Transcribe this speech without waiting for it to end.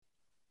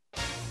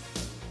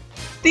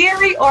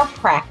Theory or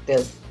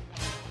practice?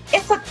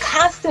 It's a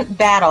constant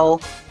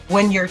battle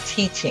when you're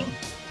teaching.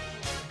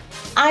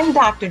 I'm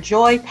Dr.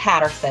 Joy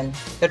Patterson,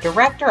 the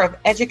Director of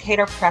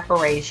Educator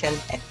Preparation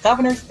at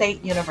Governor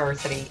State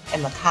University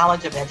in the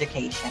College of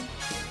Education.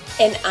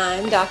 And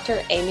I'm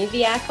Dr. Amy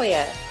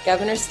Viaclia,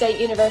 Governor State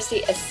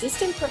University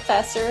Assistant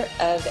Professor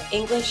of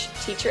English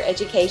Teacher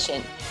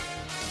Education.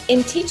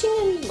 In Teaching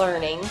and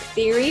Learning,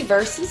 Theory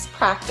versus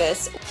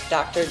Practice,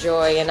 Dr.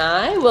 Joy and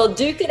I will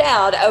duke it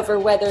out over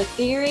whether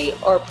theory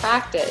or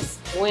practice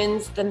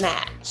wins the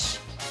match.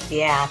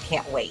 Yeah, I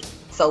can't wait.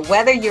 So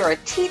whether you're a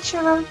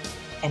teacher,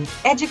 an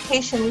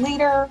education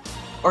leader,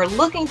 or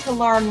looking to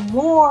learn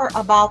more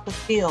about the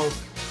field,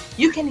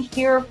 you can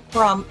hear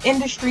from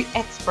industry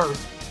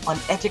experts on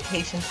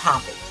education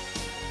topics.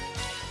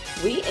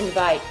 We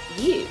invite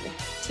you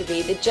to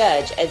be the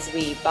judge as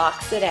we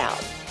box it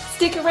out.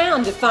 Stick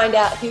around to find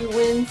out who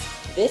wins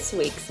this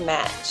week's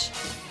match.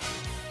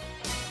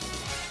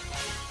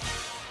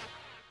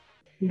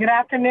 Good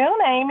afternoon,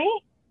 Amy.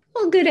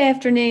 Well, good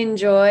afternoon,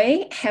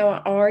 Joy.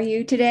 How are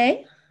you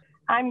today?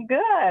 I'm good.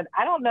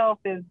 I don't know if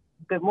it's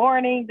good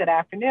morning, good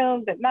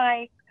afternoon, good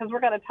night, because we're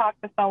going to talk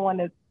to someone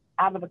that's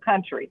out of the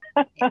country.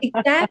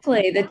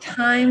 Exactly. The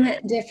time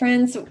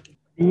difference.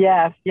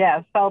 Yes.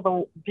 So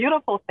the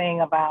beautiful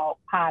thing about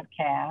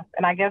podcasts,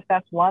 and I guess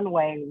that's one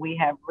way we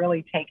have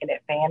really taken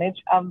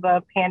advantage of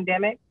the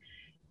pandemic,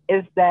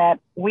 is that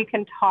we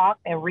can talk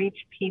and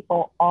reach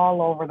people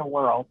all over the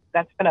world.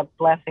 That's been a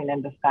blessing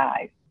in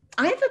disguise.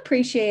 I've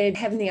appreciated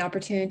having the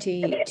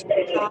opportunity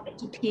to talk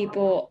to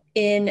people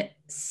in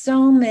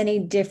so many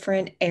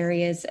different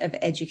areas of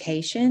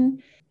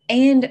education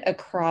and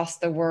across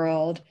the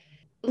world.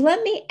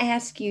 Let me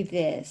ask you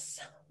this.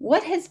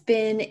 What has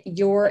been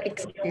your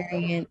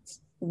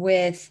experience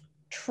with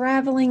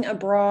traveling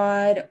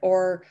abroad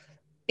or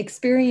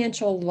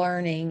experiential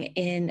learning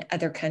in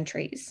other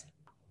countries?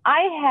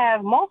 I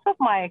have most of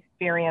my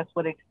experience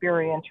with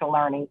experiential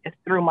learning is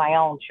through my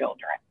own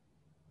children.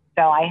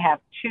 So I have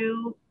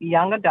two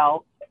young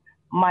adults.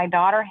 My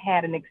daughter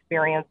had an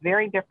experience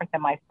very different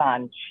than my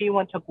son. She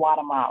went to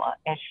Guatemala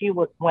and she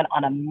went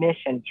on a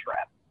mission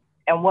trip.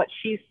 And what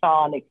she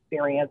saw and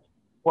experienced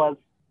was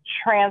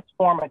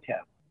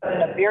transformative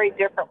in a very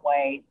different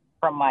way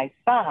from my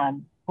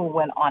son, who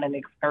went on an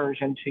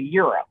excursion to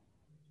Europe.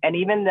 And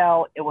even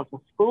though it was a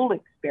school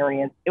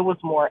experience, it was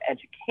more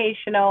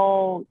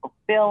educational,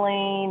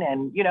 fulfilling.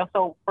 And,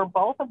 so for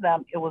both of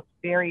them, it was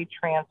very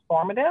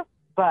transformative,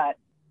 but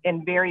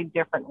in very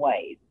different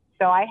ways.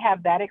 So I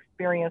have that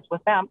experience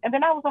with them. And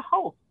then I was a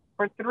host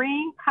for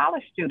 3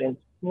 college students,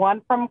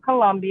 one from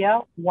Colombia,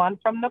 one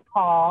from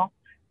Nepal,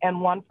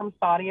 and one from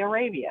Saudi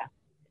Arabia.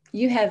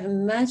 You have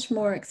much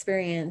more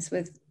experience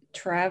with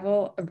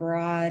travel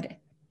abroad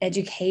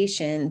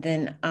education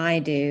than I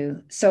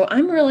do. So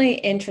I'm really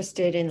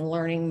interested in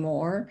learning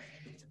more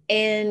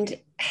and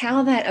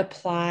how that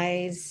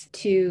applies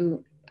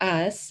to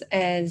us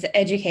as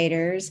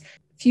educators,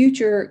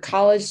 future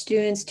college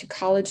students to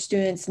college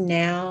students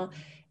now,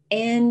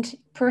 and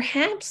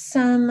perhaps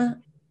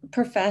some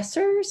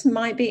professors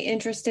might be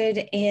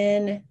interested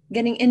in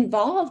getting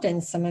involved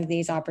in some of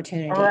these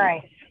opportunities.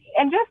 Right.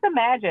 And just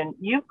imagine,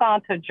 you've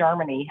gone to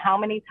Germany how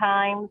many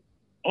times?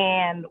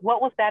 And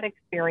what was that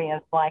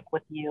experience like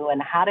with you?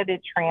 And how did it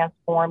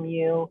transform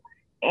you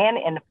and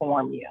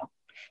inform you?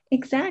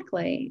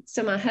 Exactly.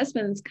 So my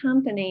husband's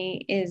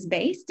company is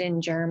based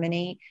in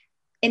Germany.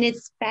 And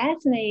it's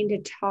fascinating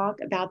to talk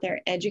about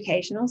their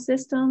educational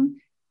system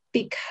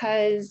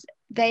because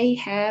they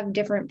have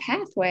different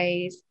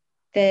pathways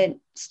that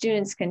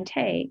students can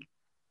take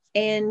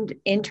and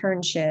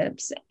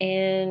internships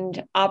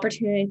and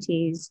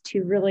opportunities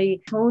to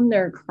really hone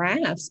their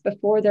crafts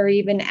before they're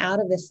even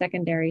out of the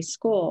secondary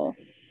school.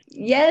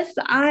 Yes,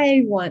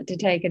 I want to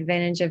take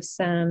advantage of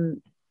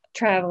some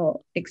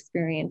travel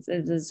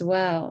experiences as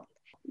well.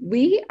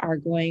 We are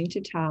going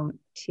to talk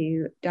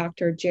to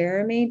Dr.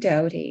 Jeremy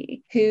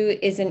Doty, who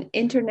is an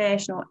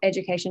international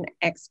education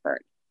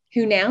expert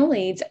who now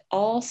leads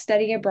all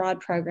study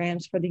abroad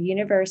programs for the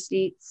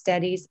University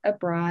Studies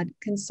Abroad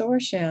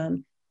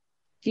Consortium.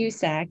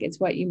 USAC is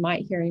what you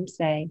might hear him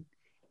say,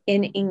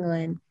 in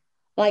England.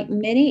 Like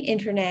many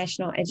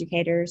international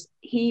educators,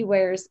 he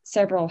wears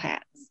several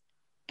hats.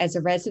 As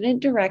a resident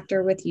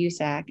director with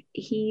USAC,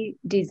 he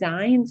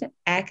designs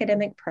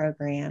academic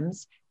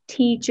programs,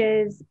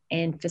 teaches,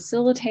 and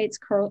facilitates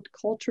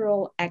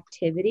cultural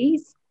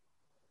activities.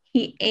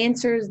 He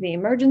answers the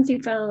emergency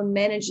phone,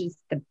 manages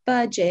the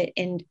budget,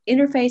 and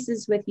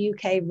interfaces with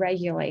UK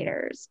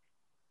regulators.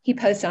 He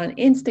posts on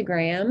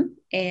Instagram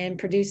and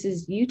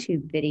produces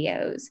YouTube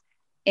videos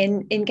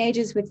and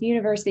engages with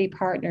university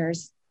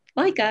partners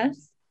like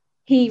us.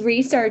 He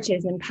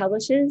researches and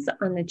publishes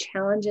on the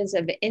challenges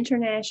of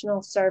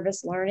international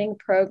service learning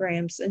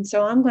programs. And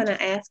so I'm going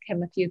to ask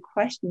him a few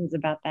questions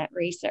about that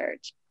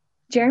research.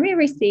 Jeremy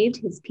received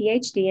his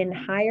PhD in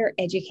Higher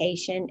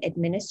Education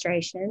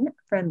Administration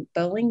from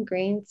Bowling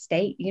Green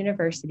State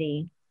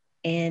University.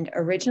 And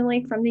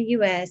originally from the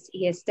US,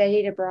 he has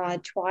studied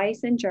abroad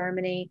twice in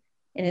Germany,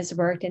 and has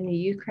worked in the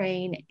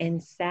Ukraine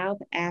and South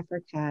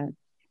Africa.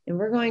 And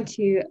we're going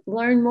to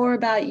learn more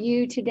about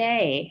you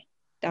today,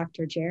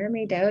 Dr.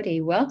 Jeremy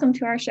Doty. Welcome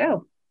to our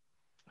show.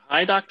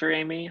 Hi, Dr.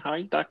 Amy.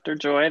 Hi, Dr.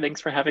 Joy.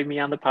 Thanks for having me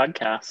on the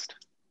podcast.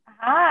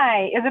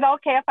 Hi. Is it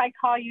okay if I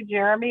call you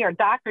Jeremy or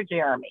Dr.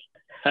 Jeremy?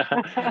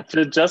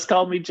 Just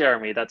call me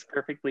Jeremy. That's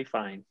perfectly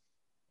fine.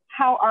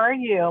 How are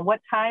you?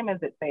 What time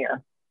is it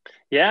there?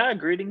 Yeah,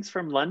 greetings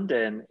from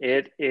London.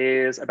 It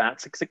is about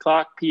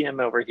 6:00 p.m.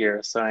 over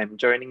here, so I'm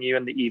joining you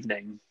in the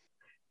evening.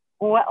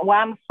 Well,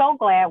 I'm so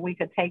glad we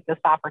could take this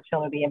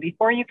opportunity. And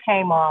before you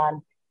came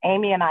on,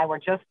 Amy and I were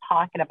just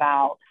talking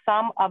about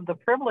some of the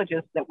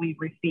privileges that we've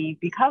received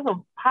because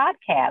of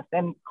podcasts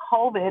and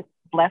COVID,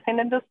 blessing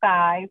in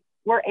disguise.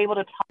 We're able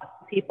to talk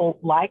to people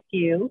like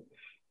you.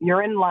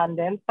 You're in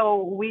London,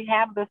 so we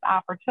have this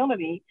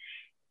opportunity.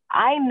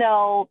 I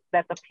know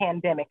that the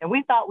pandemic, and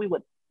we thought we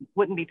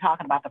wouldn't be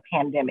talking about the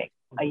pandemic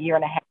a year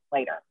and a half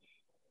later.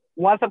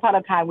 Once upon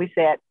a time, we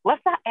said,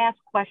 let's not ask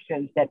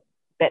questions that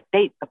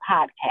date the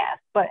podcast.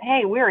 But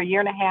hey, we're a year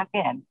and a half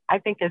in. I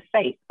think it's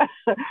safe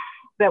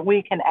that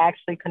we can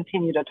actually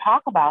continue to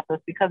talk about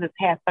this because it's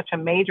had such a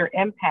major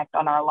impact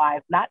on our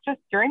lives, not just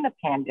during the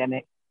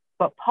pandemic,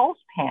 but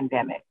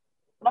post-pandemic.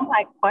 One of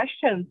my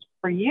questions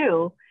for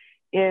you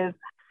is,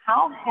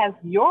 how has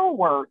your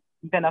work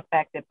been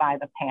affected by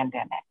the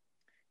pandemic?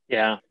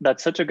 Yeah,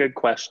 that's such a good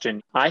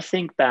question. I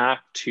think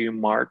back to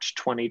March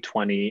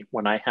 2020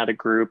 when I had a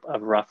group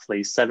of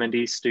roughly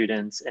 70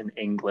 students in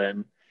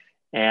England.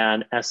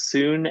 And as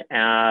soon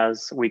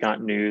as we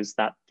got news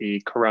that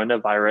the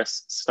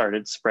coronavirus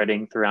started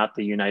spreading throughout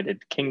the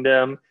United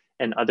Kingdom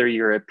and other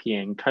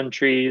European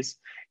countries,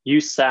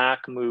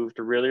 USAC moved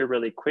really,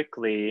 really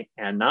quickly.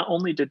 And not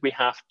only did we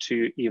have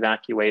to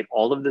evacuate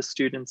all of the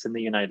students in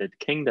the United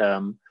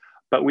Kingdom,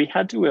 but we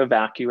had to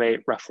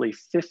evacuate roughly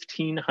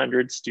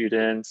 1,500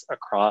 students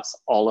across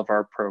all of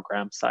our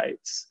program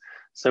sites.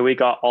 So we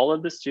got all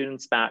of the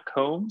students back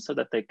home so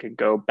that they could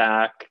go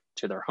back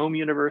to their home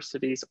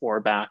universities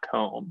or back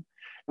home.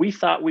 We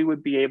thought we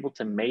would be able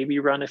to maybe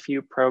run a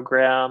few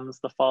programs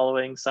the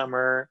following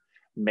summer,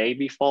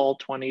 maybe fall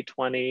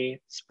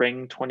 2020,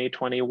 spring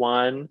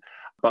 2021.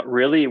 But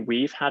really,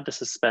 we've had to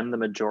suspend the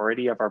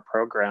majority of our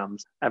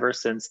programs ever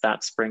since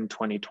that spring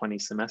 2020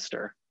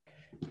 semester.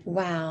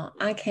 Wow,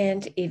 I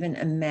can't even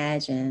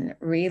imagine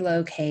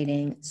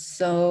relocating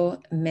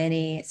so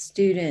many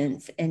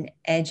students and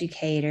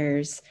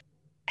educators.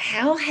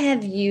 How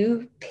have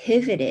you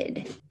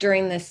pivoted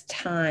during this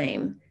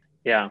time?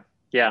 Yeah,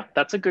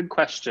 that's a good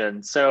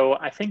question. So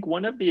I think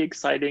one of the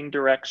exciting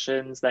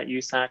directions that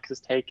USAC has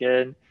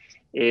taken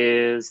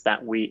is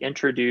that we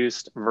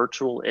introduced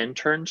virtual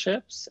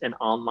internships and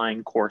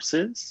online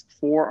courses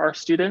for our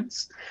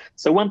students.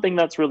 So one thing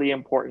that's really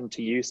important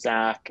to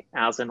USAC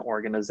as an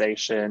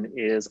organization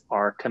is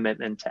our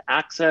commitment to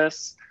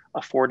access,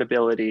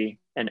 affordability,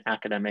 and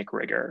academic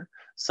rigor.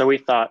 So we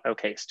thought,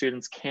 okay,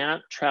 students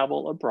can't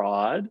travel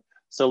abroad,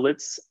 so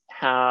let's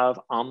have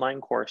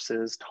online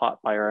courses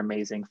taught by our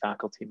amazing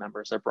faculty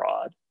members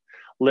abroad.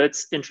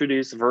 Let's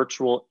introduce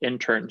virtual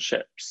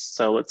internships.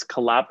 So let's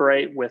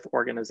collaborate with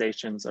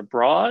organizations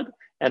abroad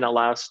and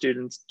allow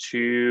students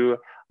to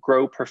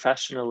grow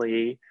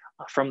professionally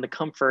from the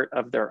comfort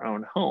of their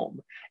own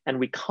home. And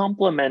we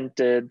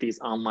complemented these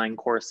online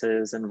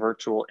courses and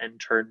virtual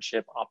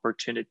internship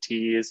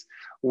opportunities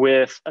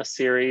with a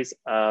series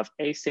of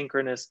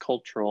asynchronous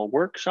cultural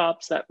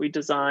workshops that we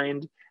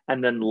designed,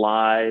 and then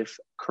live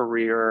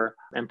career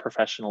and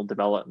professional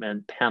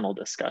development panel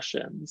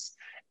discussions.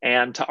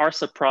 And to our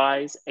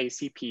surprise,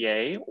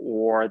 ACPA,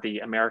 or the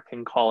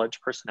American College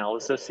Personnel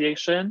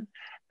Association,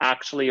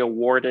 actually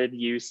awarded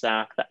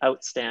USAC the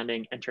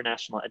Outstanding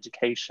International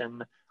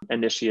Education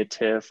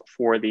Initiative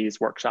for these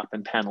workshop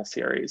and panel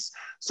series.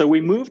 So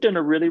we moved in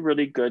a really,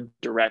 really good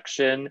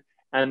direction.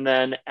 And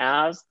then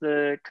as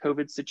the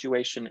COVID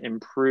situation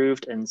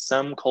improved in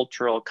some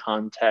cultural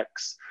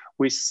contexts,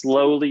 we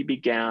slowly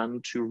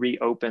began to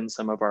reopen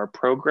some of our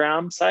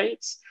program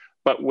sites,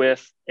 but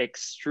with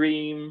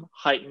extreme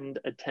heightened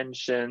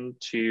attention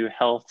to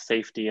health,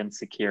 safety, and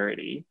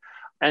security.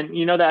 And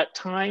you know, that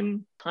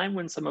time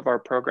when some of our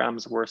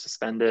programs were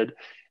suspended,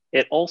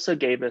 it also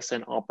gave us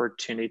an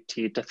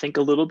opportunity to think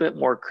a little bit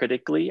more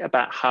critically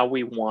about how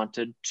we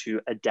wanted to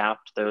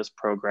adapt those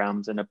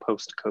programs in a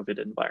post-COVID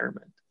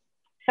environment.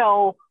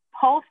 So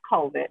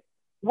post-COVID,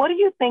 what do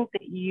you think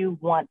that you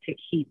want to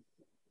keep,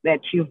 that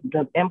you've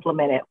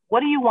implemented? What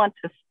do you want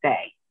to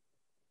stay?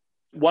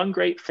 One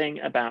great thing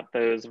about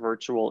those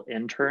virtual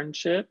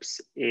internships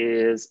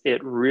is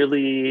it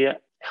really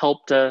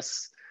helped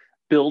us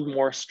build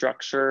more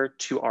structure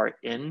to our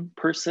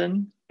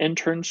in-person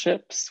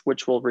internships,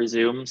 which will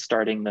resume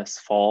starting this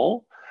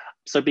fall.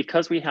 So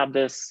because we have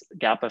this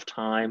gap of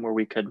time where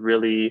we could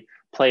really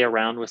play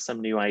around with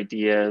some new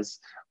ideas,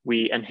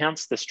 we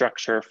enhanced the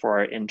structure for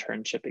our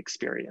internship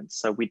experience.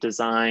 So we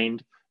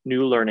designed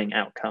new learning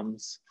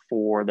outcomes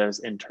for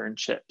those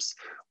internships.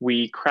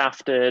 We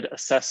crafted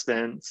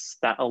assessments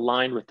that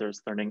aligned with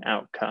those learning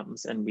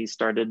outcomes, and we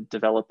started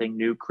developing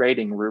new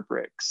grading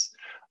rubrics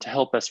to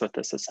help us with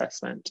this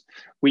assessment.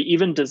 We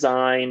even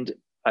designed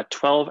a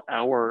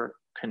 12-hour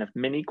kind of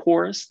mini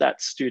course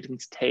that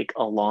students take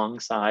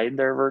alongside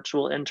their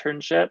virtual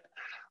internship.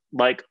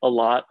 Like a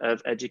lot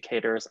of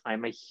educators,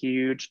 I'm a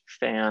huge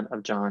fan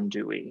of John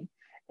Dewey.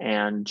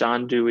 And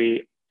John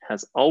Dewey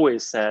has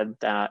always said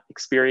that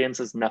experience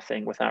is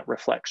nothing without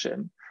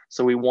reflection.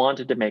 So we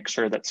wanted to make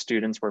sure that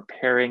students were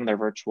pairing their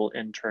virtual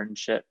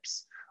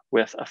internships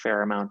with a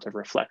fair amount of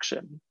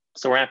reflection.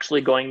 So we're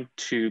actually going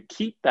to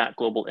keep that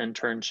global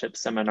internship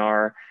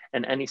seminar,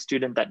 and any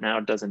student that now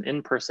does an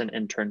in-person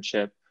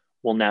internship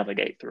will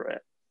navigate through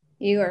it.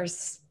 You are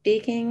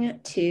speaking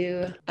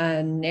to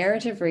a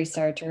narrative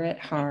researcher at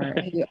heart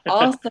who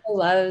also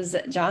loves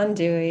John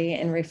Dewey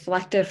and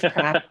reflective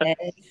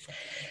practice.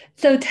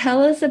 So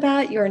tell us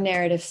about your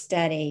narrative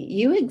study.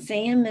 You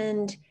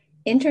examined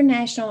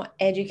international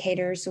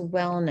educators'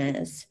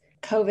 wellness.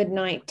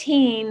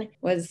 COVID-19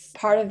 was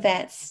part of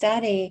that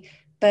study,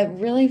 but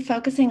really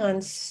focusing on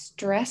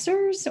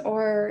stressors,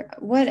 or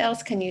what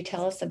else can you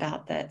tell us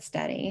about that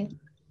study?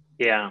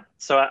 Yeah,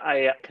 so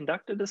I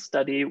conducted a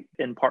study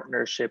in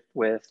partnership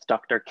with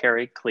Dr.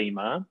 Carrie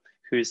Klima,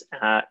 who's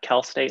at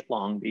Cal State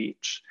Long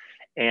Beach.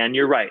 And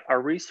you're right, our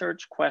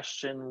research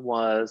question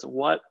was,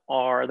 what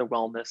are the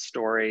wellness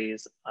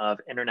stories of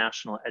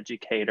international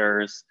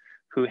educators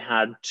who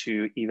had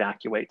to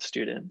evacuate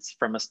students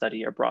from a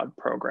study abroad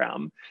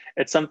program?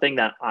 It's something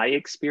that I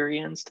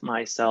experienced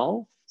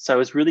myself, so I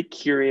was really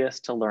curious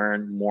to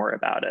learn more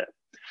about it.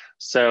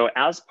 So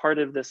as part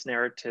of this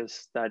narrative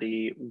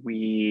study,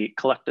 we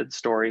collected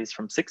stories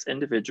from 6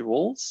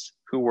 individuals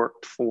who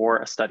worked for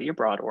a study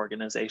abroad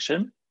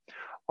organization.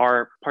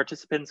 Our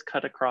participants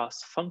cut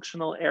across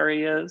functional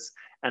areas,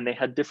 and they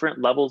had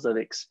different levels of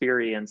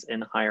experience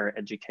in higher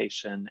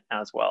education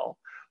as well.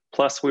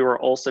 Plus, we were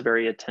also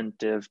very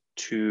attentive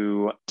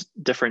to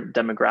different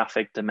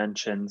demographic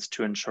dimensions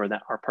to ensure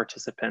that our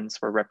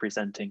participants were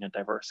representing a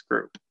diverse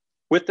group.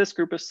 With this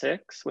group of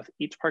 6, with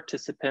each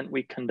participant,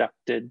 we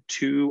conducted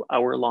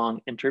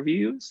 2-hour-long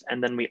interviews,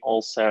 and then we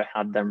also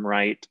had them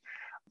write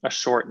a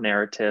short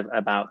narrative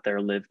about their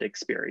lived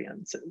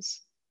experiences.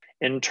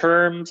 In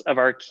terms of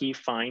our key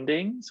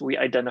findings, we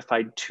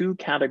identified 2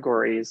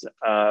 categories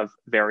of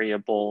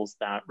variables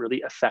that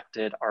really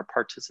affected our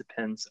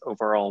participants'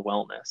 overall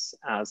wellness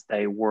as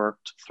they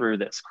worked through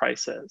this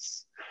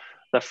crisis.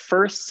 The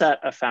first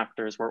set of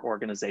factors were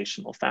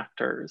organizational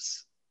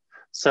factors.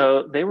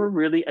 So they were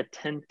really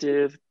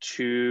attentive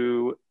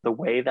to the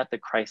way that the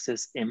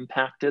crisis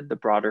impacted the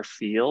broader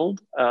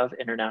field of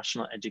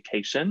international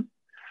education.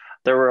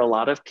 There were a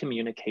lot of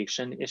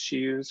communication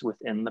issues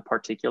within the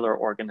particular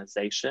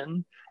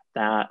organization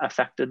that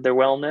affected their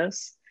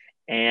wellness.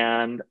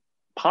 And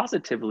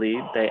positively,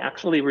 they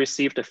actually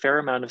received a fair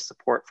amount of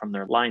support from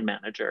their line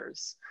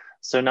managers.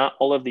 So not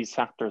all of these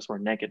factors were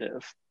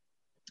negative.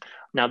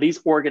 Now,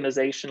 these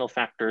organizational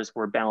factors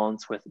were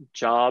balanced with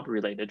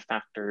job-related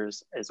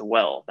factors as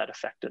well that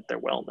affected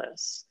their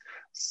wellness.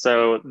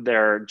 So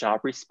their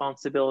job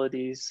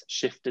responsibilities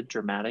shifted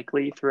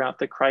dramatically throughout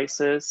the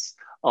crisis.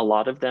 A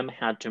lot of them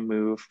had to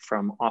move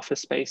from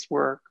office-based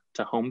work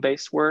to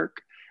home-based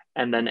work.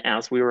 And then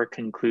as we were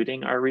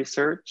concluding our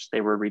research,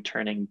 they were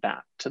returning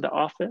back to the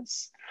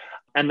office.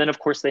 And then, of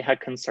course, they had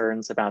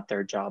concerns about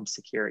their job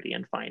security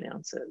and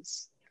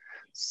finances.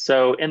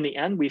 So in the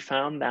end, we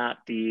found that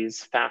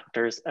these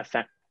factors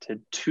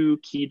affected 2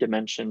 key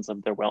dimensions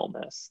of their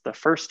wellness. The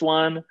first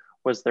one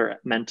was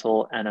their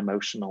mental and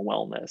emotional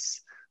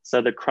wellness.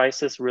 So the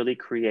crisis really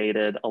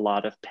created a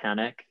lot of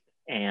panic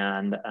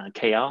and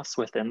chaos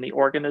within the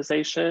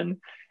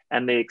organization,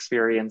 and they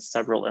experienced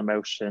several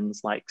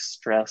emotions like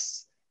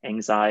stress,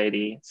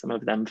 anxiety. Some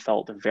of them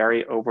felt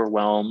very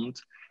overwhelmed.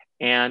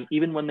 And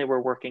even when they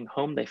were working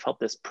home, they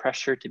felt this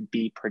pressure to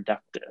be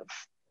productive.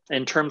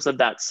 In terms of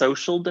that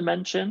social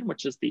dimension,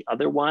 which is the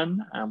other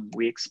one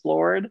we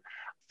explored,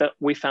 that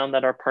we found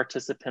that our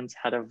participants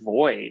had a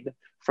void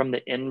from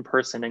the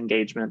in-person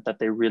engagement that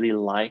they really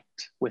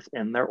liked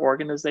within their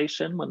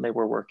organization when they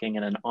were working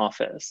in an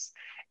office.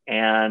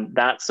 And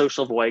that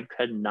social void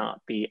could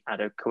not be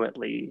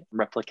adequately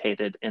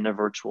replicated in a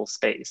virtual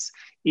space,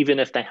 even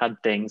if they had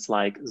things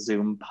like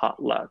Zoom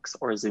potlucks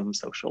or Zoom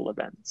social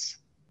events.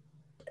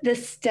 The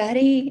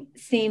study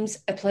seems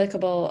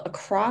applicable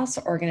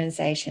across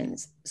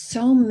organizations.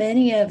 So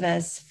many of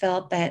us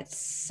felt that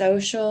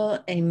social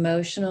and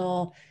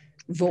emotional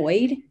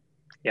void.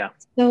 Yeah.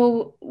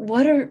 So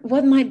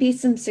what might be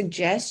some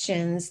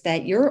suggestions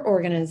that your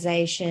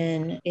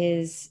organization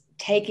is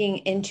taking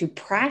into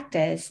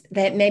practice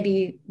that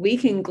maybe we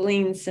can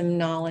glean some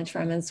knowledge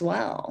from as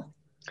well?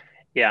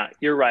 Yeah,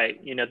 you're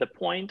right. You know, the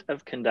point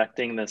of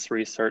conducting this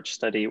research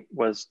study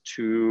was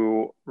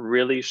to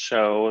really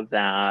show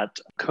that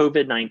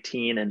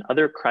COVID-19 and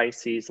other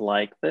crises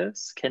like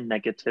this can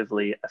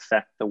negatively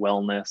affect the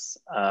wellness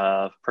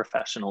of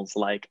professionals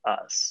like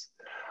us.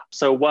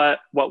 So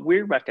what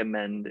we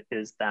recommend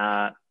is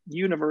that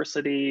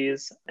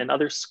universities and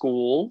other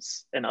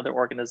schools and other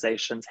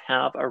organizations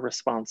have a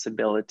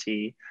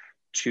responsibility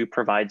to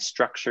provide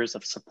structures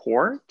of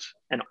support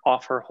and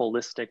offer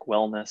holistic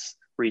wellness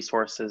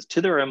resources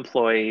to their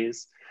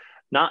employees,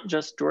 not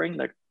just during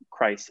the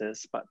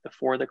crisis, but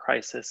before the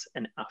crisis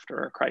and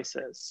after a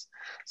crisis.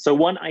 So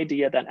one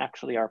idea that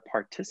actually our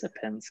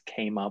participants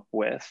came up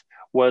with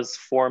was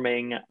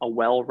forming a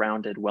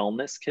well-rounded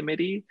wellness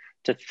committee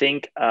to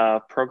think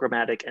of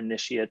programmatic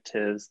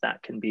initiatives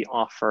that can be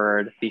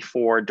offered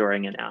before,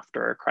 during, and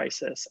after a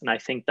crisis. And I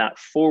think that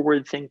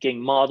forward-thinking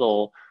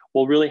model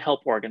will really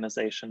help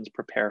organizations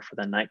prepare for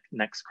the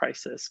next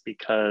crisis,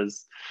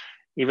 because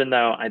even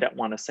though I don't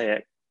want to say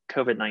it,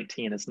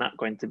 COVID-19 is not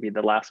going to be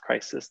the last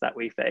crisis that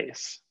we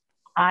face.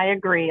 I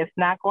agree. It's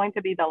not going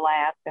to be the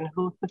last, and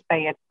who's to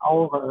say it's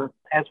over,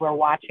 as we're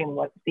watching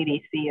what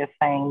CDC is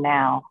saying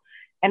now.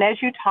 And as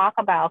you talk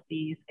about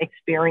these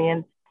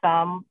experiences,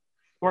 some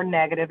were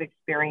negative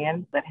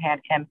experience that had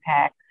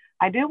impact.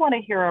 I do want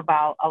to hear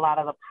about a lot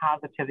of the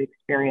positive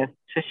experience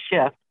to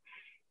shift,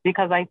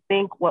 because I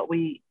think what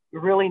we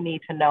really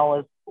need to know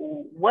is,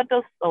 what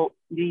does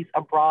these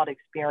abroad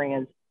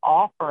experience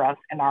offer us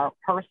in our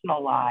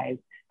personal lives,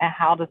 and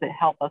how does it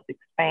help us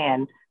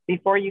expand?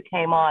 Before you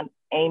came on,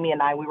 Amy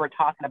and I, we were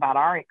talking about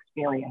our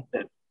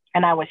experiences.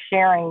 And I was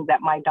sharing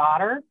that my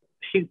daughter,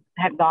 she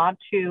had gone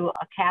to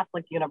a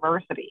Catholic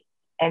university,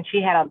 and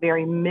she had a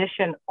very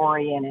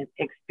mission-oriented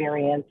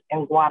experience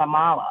in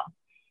Guatemala.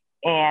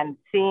 And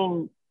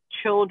seeing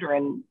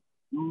children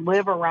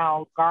live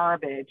around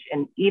garbage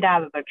and eat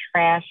out of the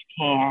trash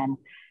can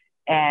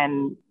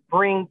and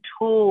bring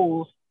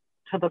tools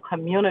to the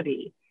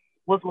community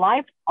was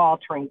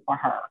life-altering for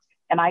her.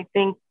 And I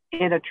think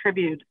it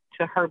attributes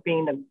to her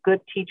being the good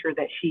teacher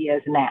that she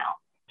is now.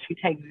 She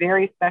takes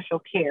very special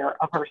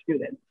care of her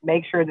students,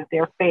 make sure that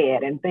they're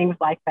fed and things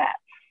like that.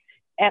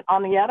 And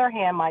on the other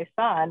hand, my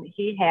son,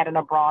 he had an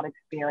abroad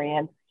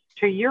experience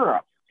to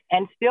Europe,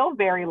 and still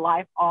very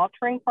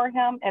life-altering for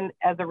him. And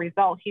as a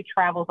result, he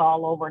travels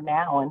all over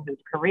now in his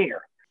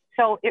career.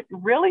 So it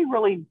really,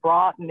 really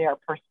broadened their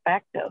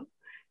perspective.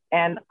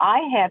 And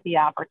I had the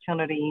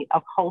opportunity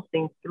of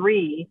hosting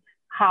 3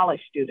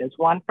 college students,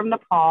 one from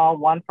Nepal,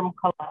 one from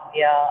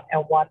Colombia,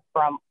 and one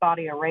from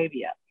Saudi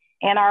Arabia.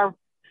 And our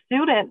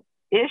student,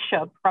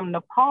 Ishab from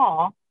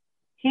Nepal,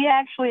 he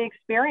actually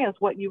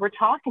experienced what you were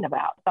talking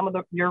about, some of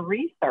your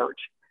research.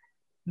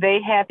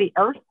 They had the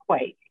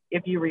earthquake,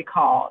 if you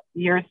recall,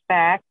 years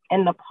back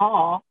in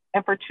Nepal,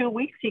 and for 2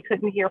 weeks, he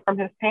couldn't hear from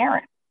his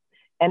parents.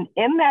 And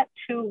in that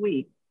 2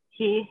 weeks,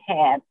 he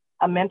had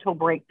a mental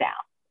breakdown.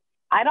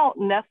 I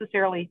don't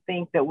necessarily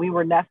think that we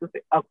were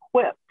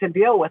equipped to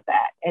deal with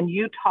that. And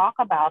you talk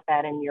about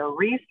that in your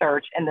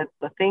research, and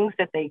the things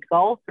that they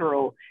go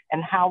through,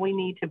 and how we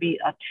need to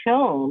be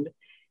attuned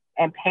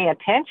and pay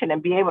attention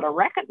and be able to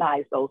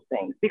recognize those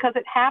things, because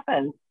it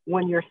happens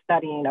when you're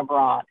studying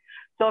abroad.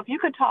 So if you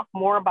could talk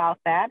more about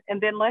that, and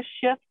then let's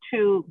shift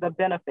to the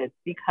benefits,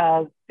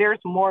 because there's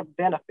more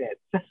benefits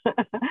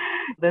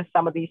than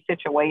some of these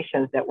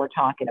situations that we're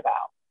talking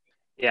about.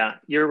 Yeah,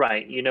 you're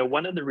right. You know,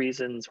 one of the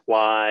reasons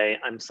why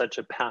I'm such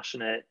a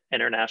passionate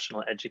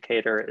international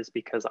educator is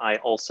because I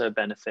also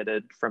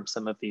benefited from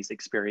some of these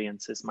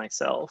experiences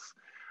myself.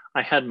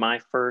 I had my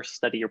first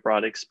study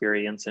abroad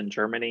experience in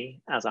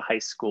Germany as a high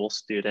school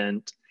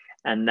student,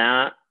 and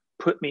that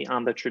put me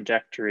on the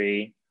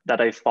trajectory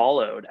that I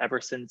followed ever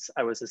since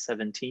I was a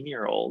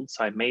 17-year-old.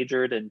 So I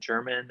majored in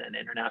German and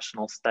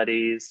international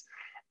studies,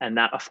 and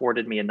that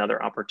afforded me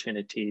another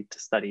opportunity to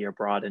study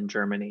abroad in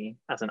Germany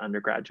as an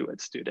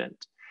undergraduate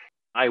student.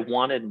 I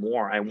wanted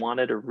more. I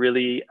wanted a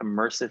really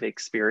immersive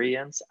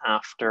experience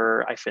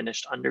after I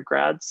finished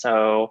undergrad.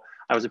 So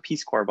I was a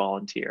Peace Corps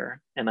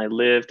volunteer, and I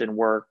lived and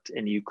worked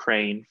in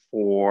Ukraine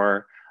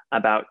for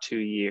about 2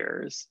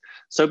 years.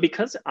 So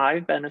because I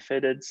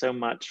benefited so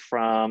much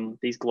from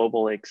these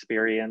global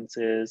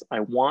experiences,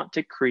 I want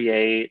to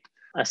create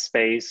a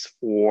space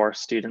for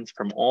students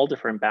from all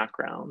different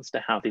backgrounds to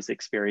have these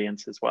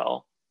experiences as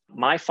well.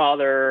 My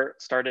father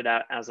started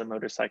out as a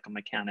motorcycle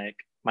mechanic.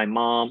 My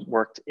mom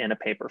worked in a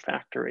paper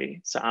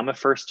factory. So I'm a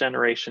first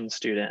generation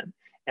student.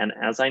 And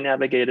as I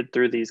navigated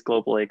through these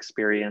global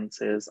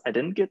experiences, I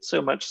didn't get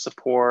so much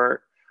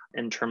support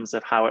in terms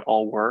of how it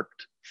all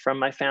worked from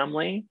my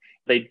family.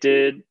 They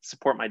did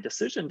support my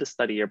decision to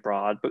study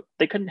abroad, but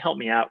they couldn't help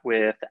me out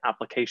with the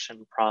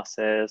application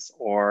process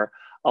or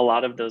a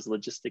lot of those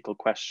logistical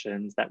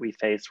questions that we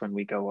face when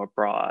we go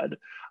abroad.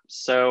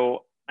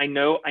 So I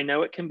know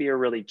it can be a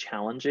really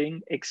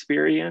challenging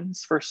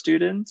experience for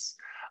students,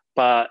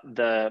 but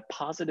the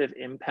positive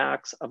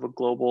impacts of a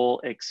global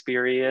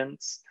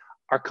experience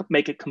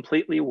make it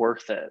completely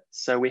worth it.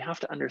 So we have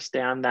to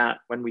understand that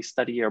when we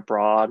study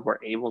abroad,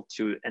 we're able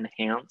to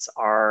enhance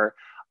our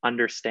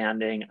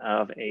understanding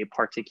of a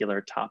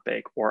particular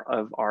topic or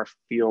of our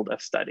field of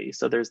study.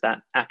 So there's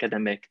that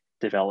academic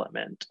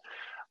development.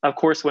 Of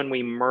course, when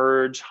we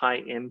merge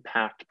high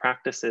impact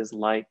practices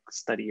like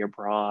study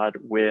abroad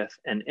with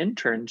an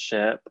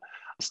internship,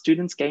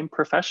 Students gain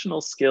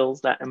professional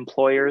skills that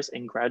employers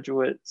and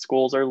graduate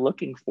schools are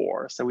looking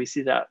for. So we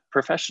see that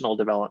professional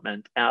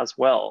development as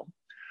well.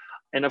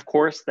 And of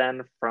course,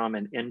 then from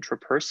an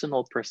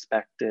intrapersonal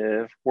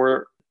perspective,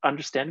 we're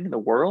understanding the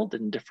world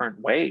in different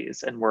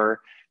ways, and we're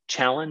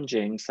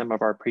challenging some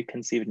of our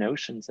preconceived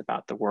notions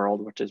about the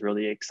world, which is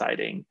really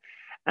exciting.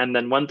 And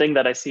then one thing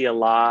that I see a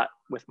lot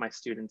with my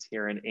students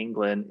here in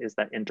England is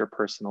that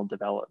interpersonal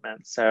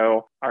development.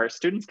 So our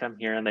students come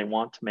here and they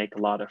want to make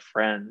a lot of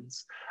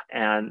friends.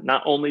 And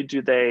not only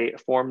do they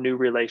form new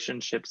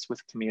relationships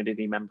with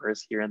community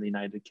members here in the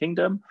United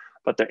Kingdom,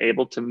 but they're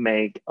able to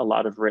make a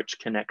lot of rich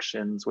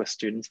connections with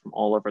students from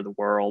all over the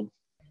world.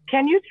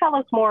 Can you tell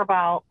us more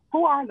about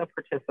who are the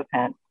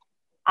participants?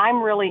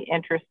 I'm really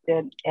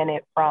interested in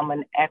it from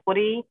an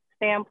equity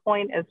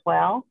standpoint as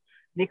well,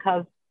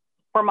 because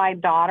for my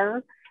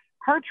daughter,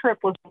 her trip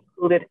was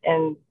included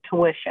in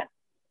tuition.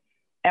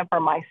 And for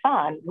my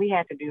son, we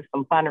had to do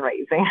some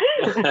fundraising.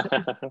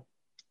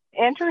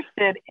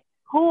 Interested,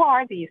 who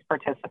are these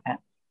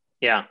participants?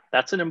 Yeah,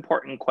 that's an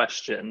important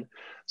question.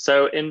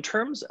 So in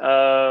terms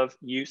of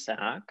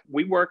USAC,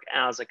 we work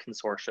as a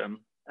consortium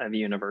of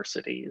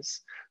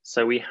universities.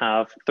 So we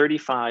have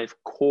 35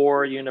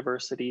 core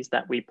universities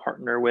that we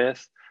partner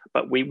with,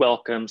 but we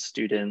welcome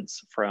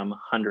students from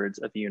hundreds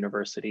of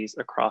universities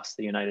across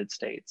the United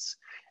States.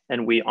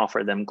 And we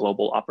offer them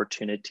global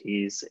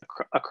opportunities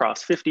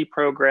across 50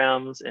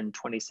 programs in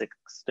 26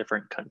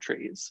 different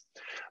countries.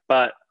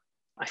 But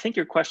I think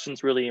your question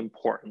is really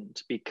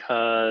important,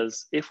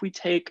 because if we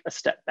take a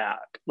step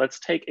back, let's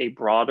take a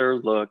broader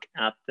look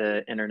at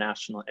the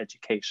international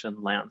education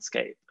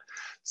landscape.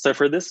 So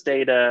for this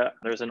data,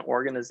 there's an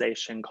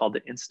organization called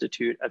the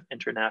Institute of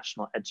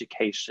International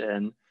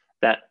Education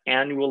that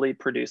annually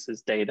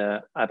produces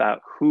data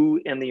about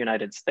who in the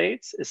United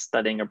States is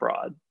studying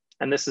abroad.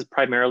 And this is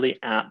primarily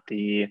at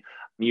the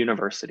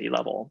university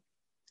level.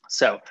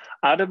 So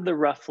out of the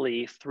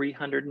roughly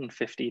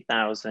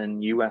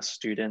 350,000 US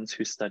students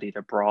who studied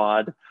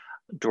abroad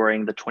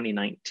during the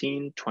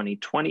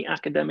 2019-2020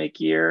 academic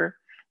year,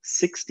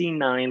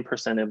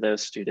 69% of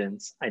those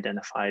students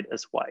identified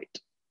as white.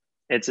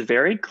 It's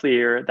very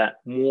clear that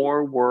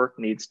more work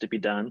needs to be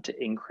done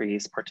to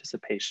increase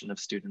participation of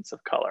students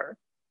of color.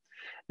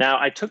 Now,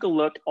 I took a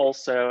look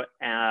also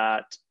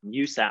at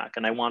USAC,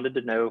 and I wanted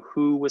to know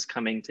who was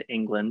coming to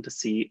England to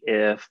see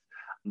if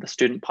the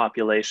student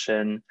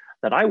population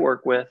that I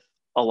work with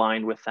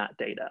aligned with that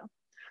data.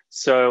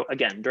 So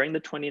again, during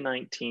the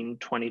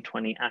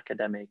 2019-2020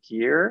 academic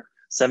year,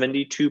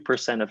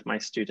 72% of my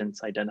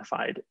students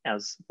identified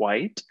as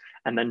white,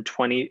 and then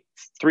 23%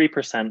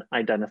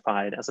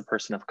 identified as a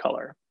person of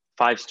color.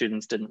 5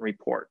 students didn't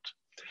report.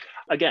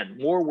 Again,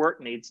 more work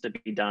needs to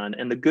be done.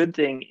 And the good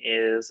thing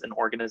is an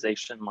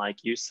organization like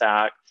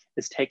USAC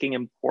is taking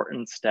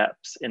important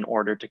steps in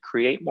order to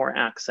create more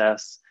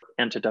access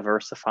and to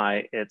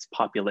diversify its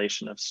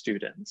population of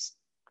students.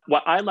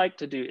 What I like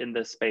to do in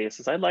this space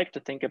is I like to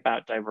think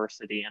about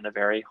diversity in a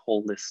very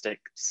holistic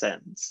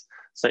sense.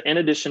 So in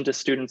addition to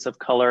students of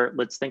color,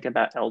 let's think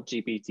about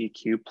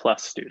LGBTQ+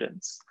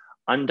 students,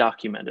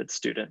 undocumented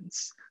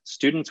students,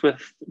 students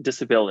with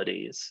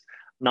disabilities,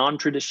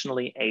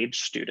 non-traditionally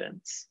aged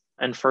students,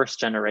 and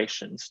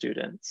first-generation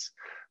students.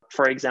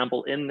 For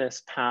example, in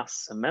this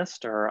past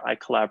semester, I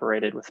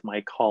collaborated with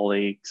my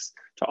colleagues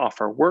to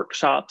offer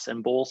workshops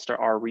and bolster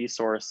our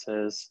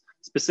resources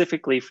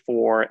specifically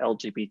for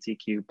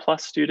LGBTQ+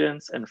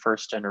 students and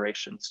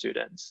first-generation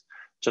students,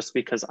 just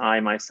because I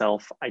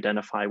myself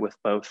identify with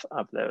both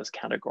of those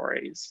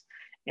categories.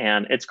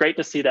 And it's great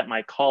to see that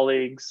my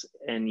colleagues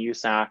in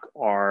USAC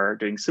are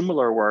doing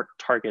similar work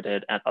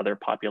targeted at other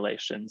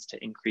populations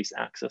to increase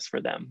access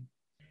for them.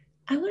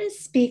 I want to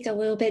speak a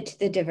little bit to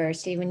the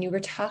diversity when you were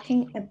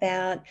talking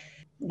about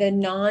the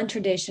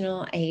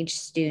non-traditional age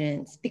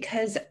students,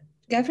 because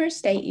Governor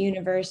State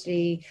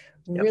University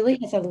really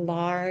has a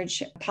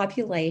large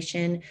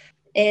population.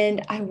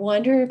 And I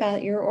wonder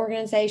about your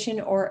organization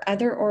or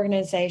other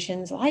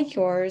organizations like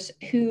yours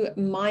who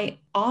might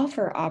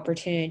offer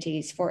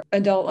opportunities for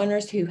adult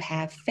learners who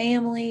have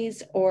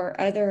families or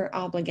other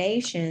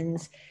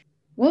obligations.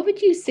 What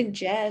would you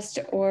suggest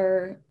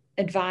or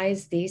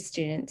advise these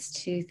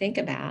students to think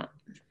about?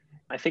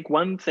 I think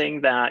one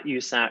thing that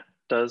USAC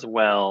does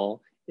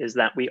well is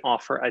that we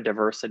offer a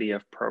diversity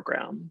of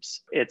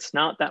programs. It's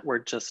not that we're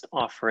just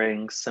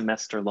offering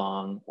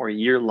semester-long or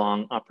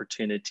year-long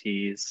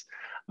opportunities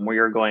where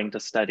you're going to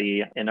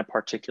study in a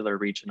particular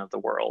region of the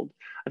world.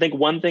 I think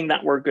one thing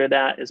that we're good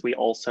at is we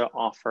also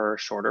offer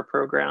shorter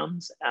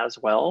programs as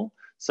well.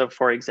 So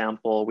for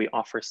example, we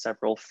offer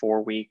several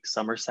 4-week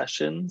summer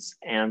sessions,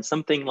 and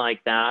something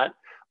like that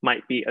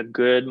might be a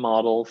good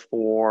model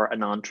for a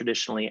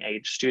non-traditionally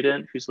aged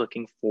student who's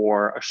looking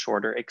for a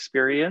shorter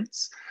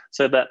experience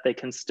so that they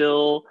can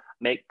still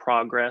make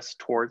progress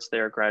towards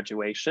their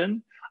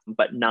graduation,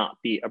 but not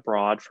be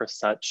abroad for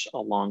such a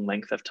long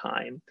length of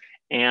time.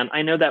 And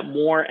I know that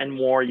more and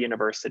more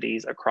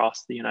universities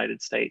across the United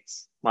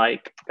States,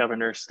 like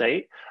Governor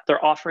State,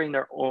 they're offering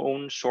their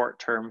own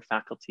short-term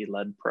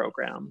faculty-led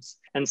programs.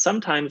 And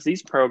sometimes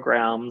these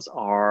programs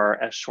are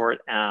as short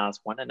as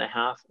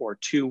 1.5 or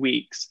 2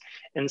 weeks.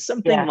 And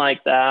something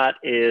like that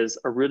is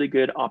a really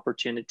good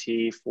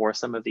opportunity for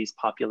some of these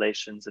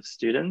populations of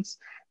students,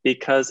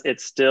 because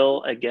it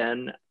still,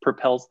 again,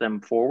 propels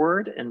them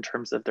forward in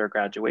terms of their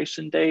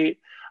graduation date,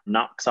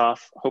 knocks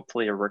off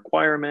hopefully a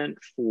requirement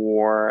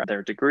for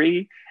their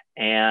degree,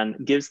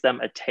 and gives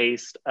them a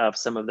taste of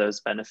some of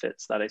those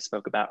benefits that I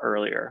spoke about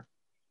earlier.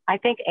 I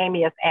think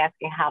Amy is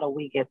asking, how do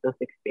we get this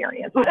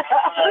experience?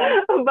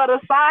 But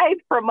aside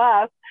from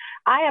us,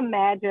 I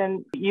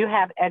imagine you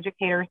have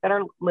educators that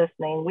are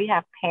listening. We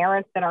have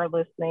parents that are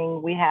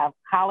listening. We have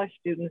college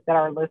students that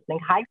are listening,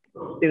 high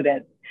school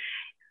students.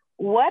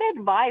 What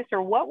advice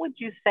or what would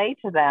you say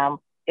to them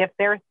if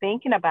they're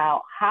thinking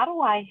about, how do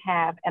I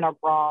have an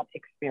abroad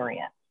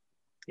experience?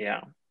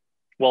 Yeah.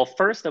 Well,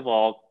 first of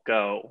all,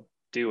 go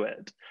do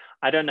it.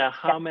 I don't know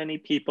how many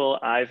people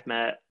I've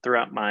met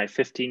throughout my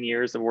 15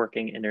 years of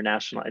working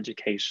international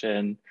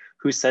education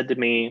who said to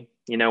me,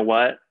 you know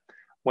what?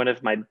 One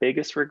of my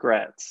biggest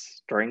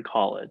regrets during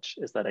college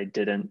is that I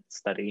didn't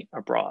study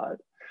abroad.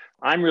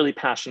 I'm really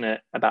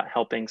passionate about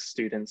helping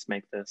students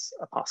make this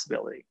a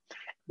possibility.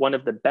 One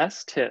of the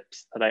best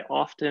tips that I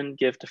often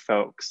give to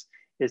folks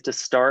is to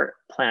start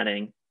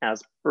planning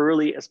as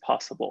early as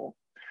possible.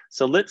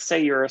 So let's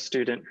say you're a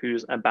student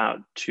who's about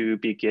to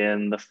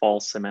begin the fall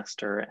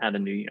semester at a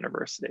new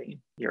university.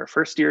 You're a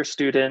first-year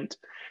student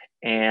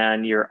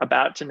and you're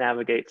about to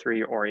navigate through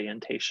your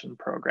orientation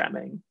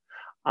programming.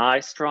 I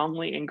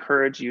strongly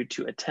encourage you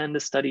to attend a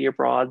study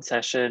abroad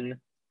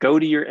session, go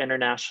to your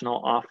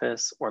international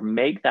office, or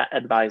make that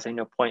advising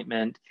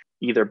appointment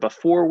either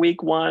before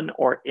week 1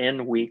 or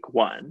in week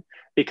 1,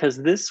 because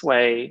this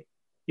way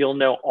you'll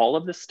know all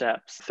of the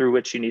steps through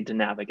which you need to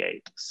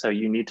navigate. So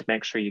you need to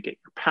make sure you get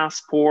your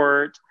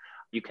passport,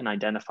 you can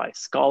identify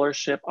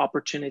scholarship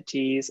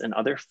opportunities and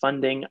other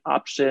funding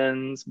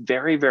options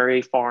very,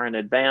 very far in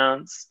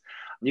advance.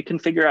 You can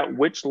figure out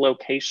which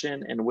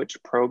location and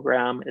which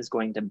program is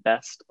going to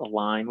best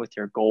align with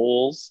your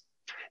goals.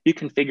 You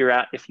can figure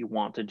out if you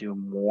want to do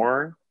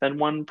more than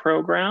one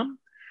program.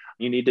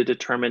 You need to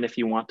determine if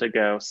you want to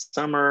go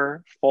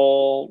summer,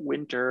 fall,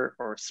 winter,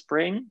 or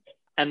spring.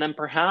 And then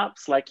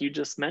perhaps, like you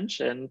just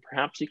mentioned,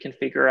 perhaps you can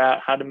figure out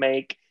how to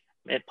make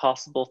it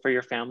possible for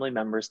your family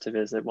members to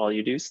visit while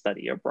you do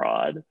study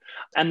abroad.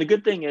 And the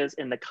good thing is,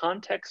 in the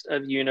context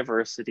of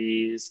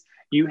universities,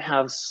 you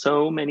have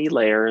so many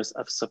layers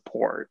of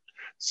support.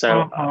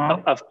 So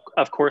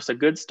of course, a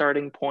good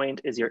starting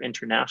point is your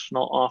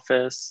international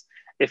office.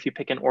 If you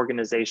pick an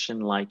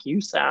organization like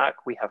USAC,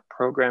 we have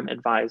program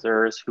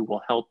advisors who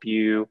will help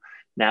you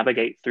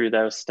navigate through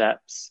those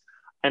steps.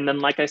 And then,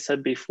 like I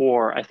said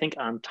before, I think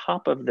on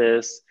top of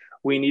this,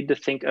 we need to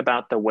think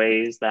about the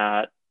ways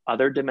that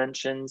other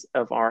dimensions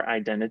of our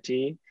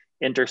identity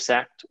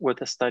intersect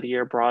with a study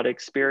abroad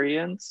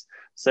experience.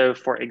 So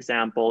for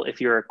example,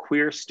 if you're a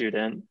queer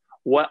student,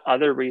 what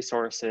other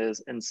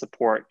resources and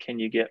support can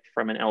you get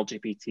from an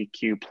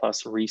LGBTQ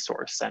plus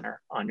resource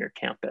center on your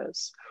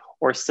campus?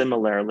 Or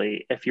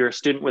similarly, if you're a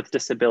student with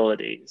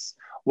disabilities,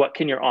 what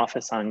can your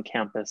office on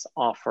campus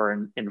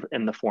offer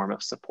in the form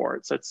of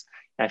support? So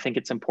I think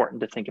it's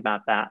important to think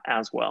about that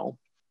as well.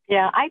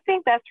 Yeah, I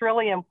think that's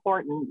really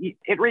important.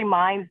 It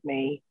reminds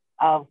me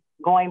of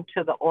going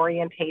to the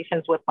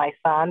orientations with my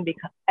son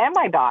and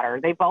my daughter.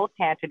 They both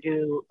had to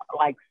do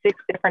like 6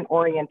 different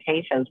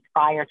orientations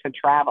prior to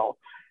travel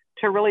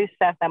to really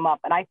set them up.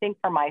 And I think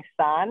for my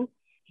son,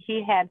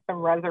 he had some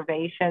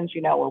reservations,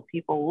 will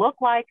people look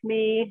like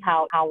me?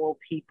 How will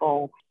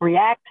people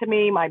react to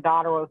me? My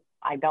daughter was,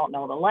 I don't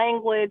know the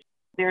language.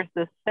 There's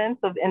this sense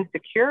of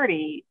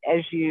insecurity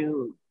as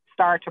you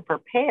start to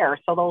prepare.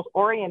 So those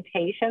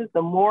orientations,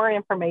 the more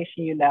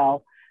information you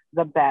know,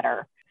 the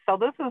better. So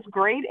this is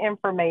great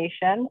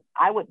information.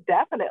 I would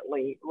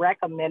definitely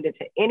recommend it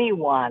to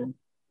anyone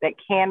that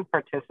can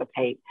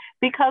participate,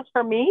 because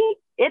for me,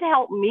 it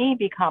helped me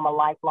become a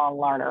lifelong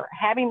learner.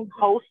 Having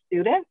host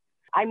students,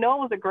 I know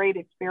it was a great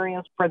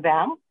experience for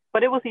them,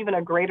 but it was even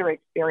a greater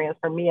experience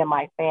for me and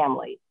my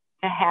family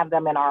to have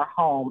them in our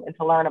home and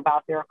to learn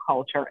about their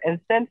culture. And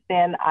since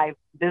then, I've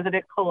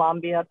visited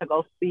Colombia to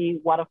go see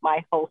one of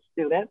my host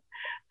students.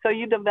 So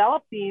you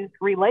develop these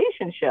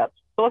relationships.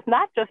 So it's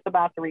not just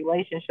about the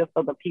relationships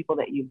of the people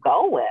that you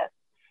go with.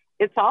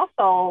 It's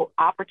also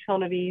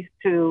opportunities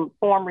to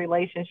form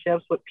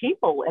relationships with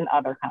people in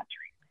other countries.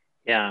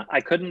 Yeah,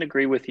 I couldn't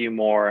agree with you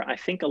more. I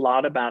think a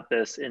lot about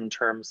this in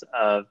terms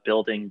of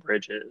building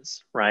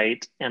bridges,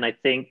 right? And I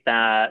think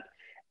that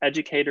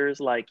educators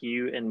like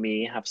you and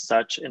me have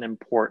such an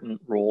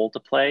important role to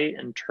play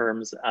in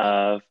terms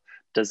of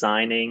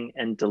designing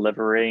and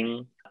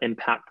delivering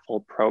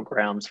impactful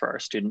programs for our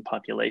student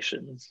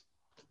populations.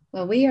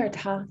 Well, we are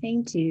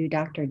talking to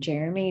Dr.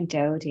 Jeremy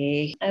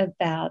Doty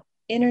about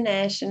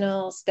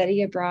international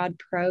study abroad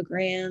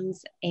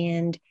programs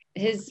and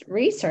his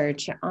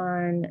research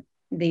on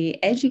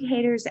the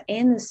educators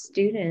and the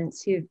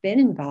students who've been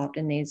involved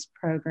in these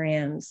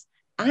programs.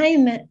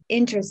 I'm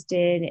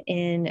interested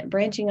in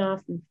branching off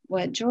of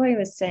what Joy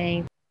was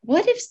saying.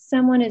 What if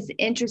someone is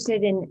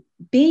interested in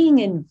being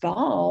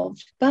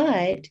involved,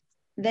 but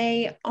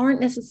they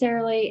aren't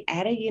necessarily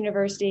at a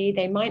university?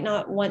 They might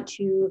not want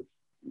to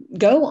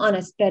go on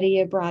a study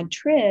abroad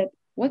trip.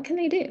 What can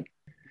they do?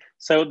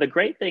 So the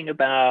great thing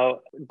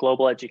about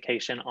global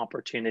education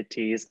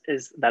opportunities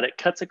is that it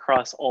cuts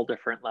across all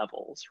different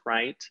levels,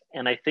 right?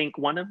 And I think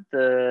one of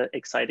the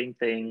exciting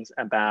things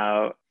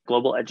about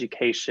global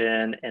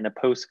education in a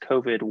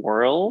post-COVID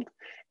world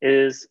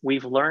is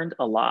we've learned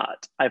a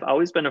lot. I've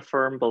always been a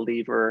firm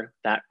believer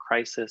that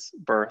crisis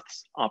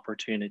births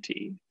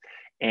opportunity.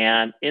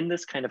 And in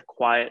this kind of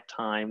quiet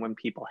time when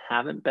people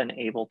haven't been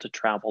able to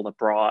travel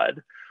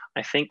abroad,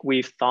 I think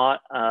we've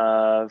thought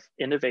of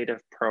innovative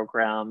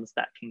programs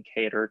that can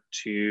cater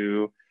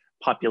to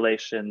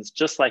populations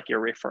just like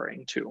you're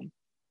referring to.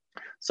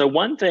 So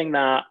one thing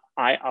that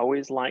I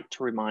always like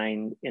to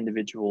remind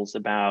individuals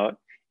about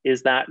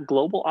is that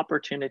global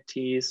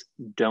opportunities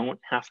don't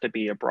have to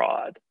be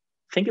abroad.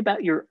 Think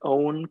about your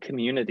own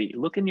community.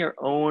 Look in your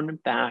own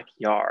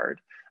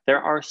backyard. There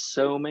are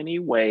so many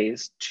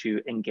ways to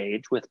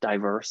engage with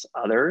diverse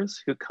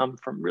others who come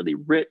from really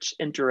rich,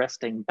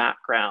 interesting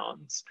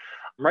backgrounds,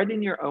 right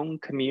in your own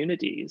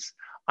communities.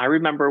 I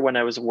remember when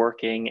I was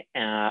working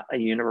at a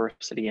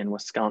university in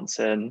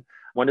Wisconsin,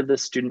 one of the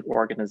student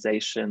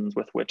organizations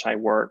with which I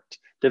worked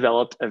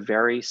developed a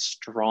very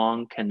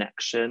strong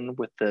connection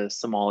with the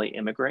Somali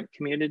immigrant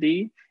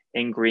community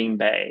in Green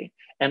Bay.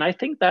 And I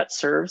think that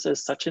serves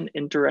as such an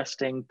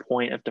interesting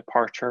point of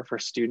departure for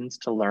students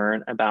to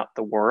learn about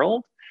the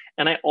world.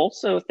 And I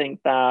also think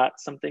that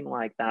something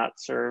like that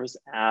serves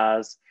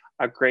as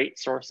a great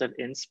source of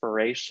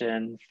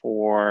inspiration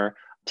for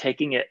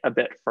taking it a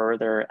bit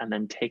further and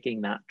then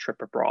taking that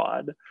trip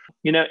abroad.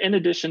 You know, in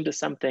addition to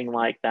something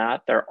like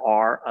that, there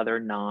are other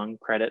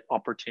non-credit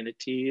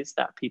opportunities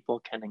that people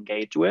can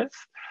engage with.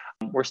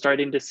 We're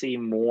starting to see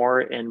more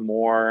and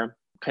more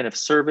kind of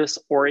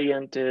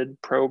service-oriented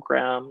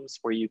programs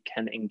where you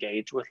can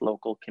engage with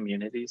local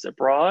communities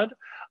abroad,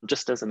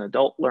 just as an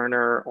adult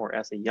learner or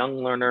as a young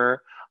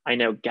learner. I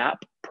know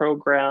GAP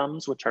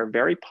programs, which are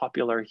very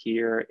popular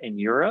here in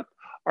Europe,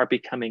 are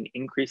becoming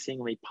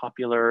increasingly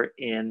popular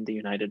in the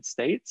United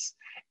States.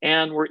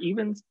 And we're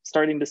even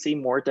starting to see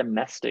more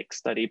domestic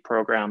study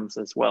programs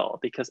as well,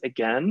 because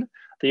again,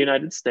 the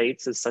United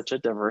States is such a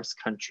diverse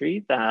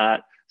country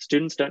that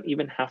students don't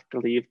even have to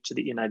leave to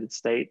the United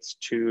States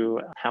to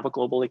have a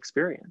global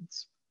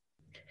experience.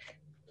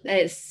 That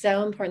is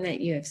so important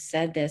that you have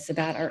said this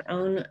about our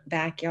own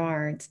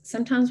backyards.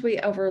 Sometimes we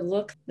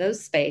overlook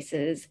those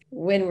spaces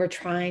when we're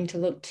trying to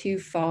look too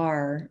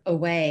far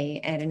away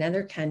at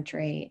another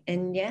country.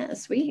 And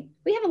yes, we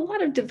have a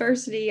lot of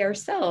diversity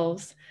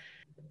ourselves.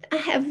 I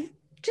have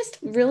just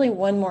really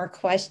one more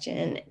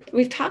question.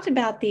 We've talked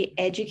about the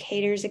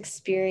educator's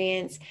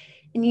experience,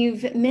 and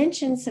you've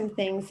mentioned some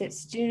things that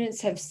students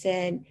have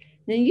said.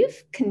 Now,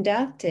 you've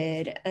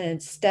conducted a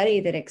study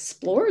that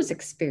explores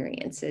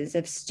experiences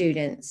of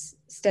students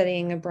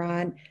studying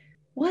abroad.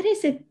 What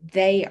is it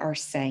they are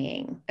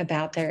saying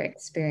about their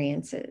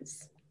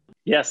experiences?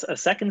 Yes, a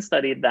second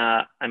study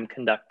that I'm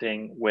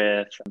conducting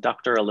with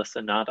Dr.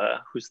 Alyssa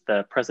Nada, who's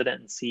the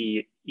president and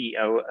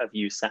CEO of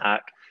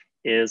USAC,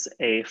 is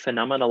a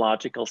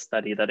phenomenological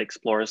study that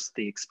explores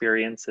the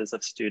experiences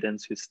of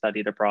students who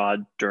studied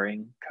abroad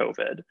during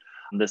COVID.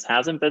 This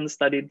hasn't been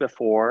studied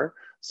before,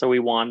 so we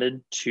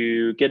wanted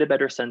to get a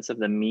better sense of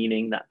the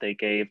meaning that they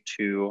gave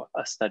to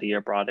a study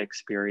abroad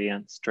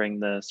experience during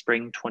the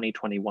spring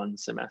 2021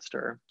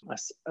 semester,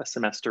 a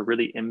semester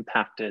really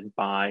impacted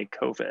by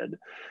COVID.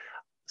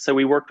 So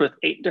we worked with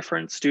 8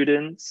 different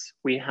students.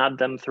 We had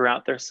them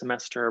throughout their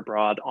semester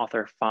abroad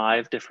author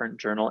 5 different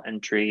journal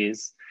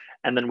entries.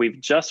 And then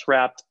we've just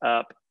wrapped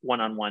up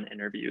one-on-one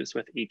interviews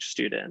with each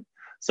student.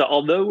 So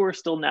although we're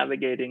still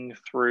navigating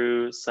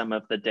through some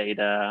of the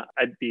data,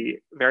 I'd be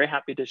very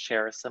happy to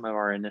share some of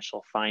our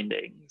initial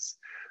findings.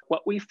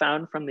 What we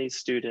found from these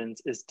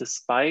students is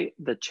despite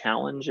the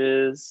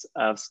challenges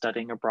of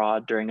studying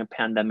abroad during a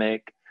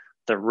pandemic,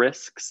 the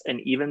risks, and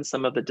even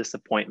some of the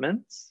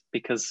disappointments,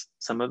 because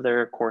some of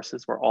their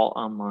courses were all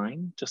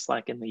online, just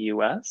like in the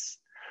US,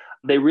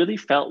 they really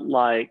felt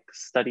like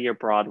study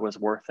abroad was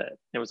worth it.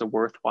 It was a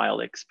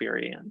worthwhile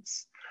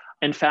experience.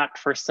 In fact,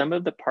 for some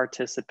of the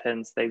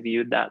participants, they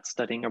viewed that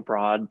studying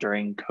abroad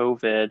during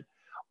COVID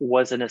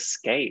was an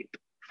escape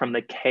from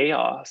the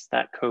chaos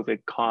that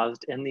COVID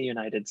caused in the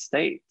United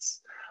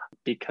States.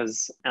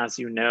 Because as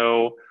you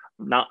know,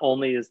 not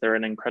only is there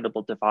an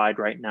incredible divide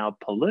right now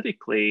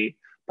politically,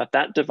 but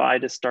that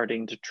divide is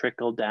starting to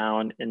trickle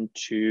down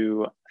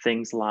into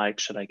things like,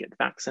 should I get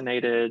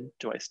vaccinated?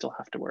 Do I still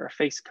have to wear a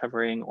face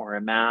covering or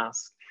a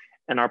mask?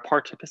 And our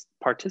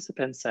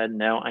participants said,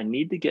 no, I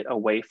need to get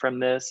away from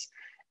this.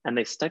 And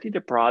they studied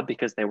abroad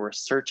because they were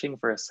searching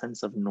for a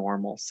sense of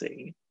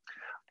normalcy.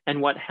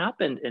 And what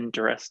happened,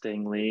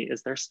 interestingly,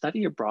 is their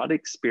study abroad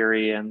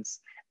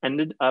experience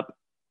ended up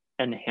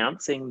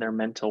enhancing their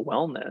mental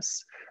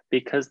wellness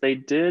because they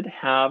did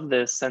have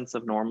this sense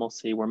of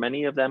normalcy where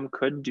many of them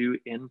could do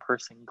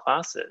in-person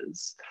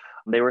classes.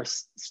 They were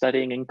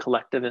studying in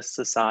collectivist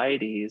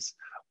societies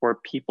where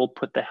people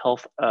put the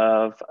health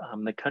of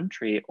the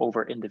country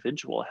over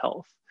individual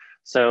health.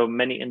 So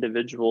many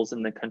individuals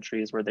in the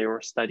countries where they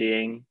were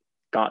studying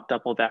got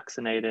double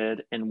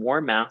vaccinated and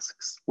wore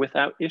masks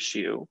without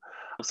issue.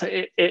 So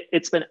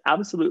it's been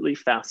absolutely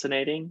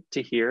fascinating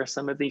to hear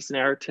some of these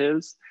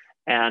narratives.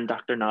 And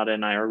Dr. Nada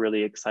and I are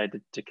really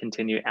excited to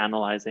continue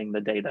analyzing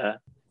the data.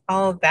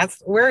 Oh,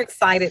 we're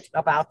excited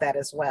about that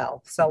as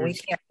well. So we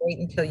can't wait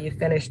until you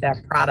finish that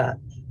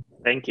product.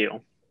 Thank you.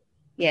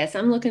 Yes,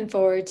 I'm looking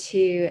forward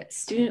to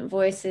student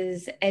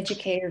voices,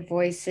 educator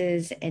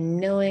voices, and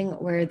knowing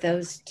where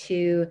those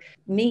two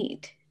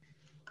meet.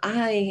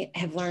 I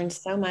have learned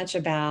so much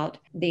about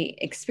the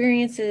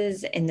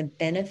experiences and the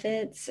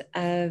benefits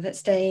of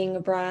studying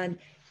abroad.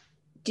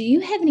 Do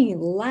you have any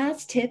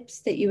last tips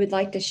that you would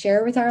like to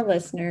share with our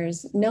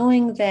listeners,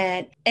 knowing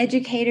that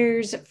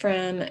educators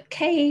from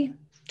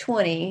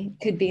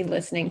K-20 could be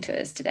listening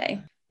to us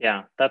today?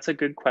 Yeah, that's a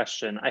good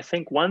question. I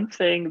think one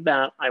thing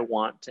that I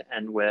want to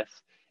end with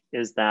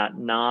is that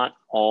not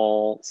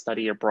all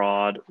study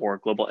abroad or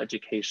global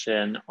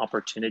education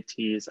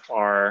opportunities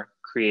are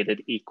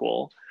created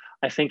equal.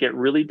 I think it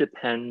really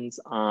depends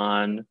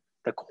on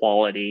the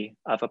quality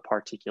of a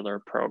particular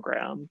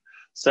program.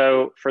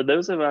 So for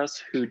those of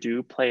us who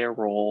do play a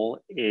role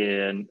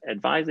in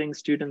advising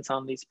students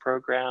on these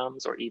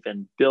programs or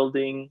even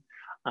building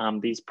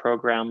these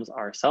programs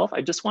ourselves,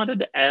 I just wanted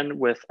to end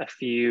with a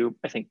few,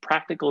 I think,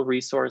 practical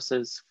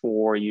resources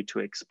for you to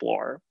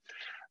explore.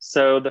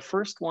 So the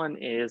first one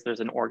is there's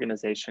an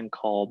organization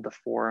called the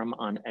Forum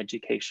on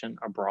Education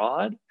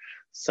Abroad.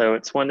 So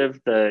it's one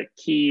of the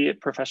key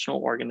professional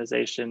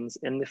organizations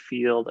in the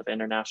field of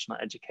international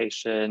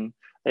education.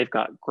 They've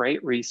got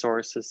great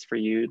resources for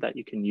you that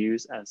you can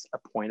use as a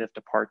point of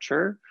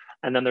departure.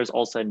 And then there's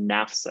also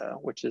NAFSA,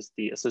 which is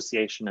the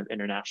Association of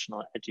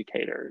International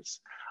Educators.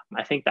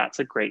 I think that's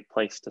a great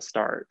place to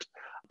start.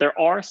 There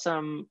are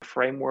some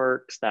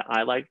frameworks that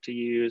I like to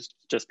use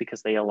just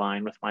because they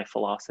align with my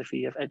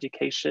philosophy of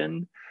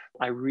education.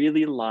 I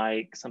really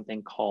like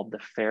something called the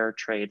Fair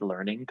Trade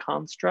Learning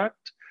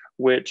Construct,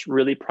 which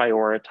really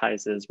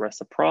prioritizes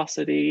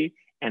reciprocity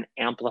and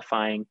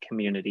amplifying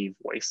community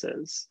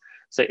voices.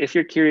 So if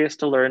you're curious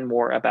to learn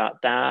more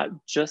about that,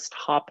 just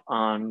hop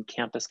on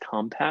Campus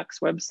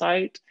Compact's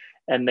website,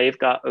 and they've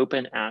got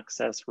open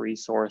access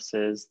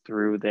resources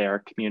through their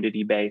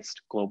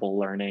community-based global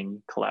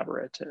learning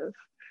collaborative.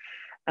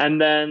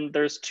 And then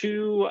there's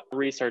two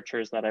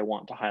researchers that I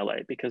want to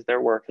highlight because their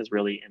work has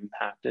really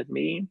impacted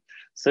me.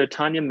 So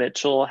Tanya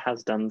Mitchell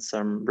has done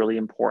some really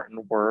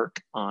important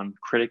work on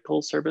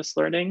critical service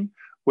learning,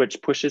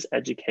 which pushes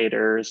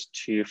educators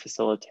to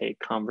facilitate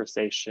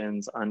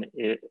conversations on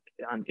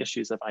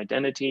issues of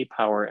identity,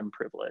 power, and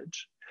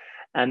privilege.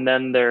 And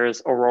then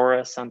there's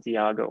Aurora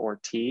Santiago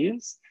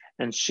Ortiz,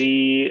 and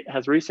she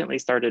has recently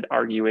started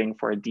arguing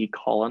for a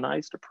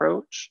decolonized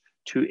approach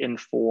to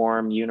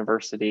inform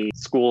university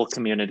school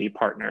community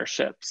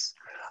partnerships.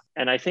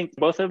 And I think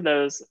both of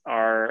those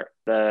are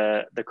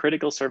the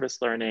critical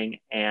service learning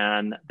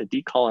and the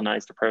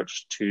decolonized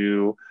approach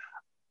to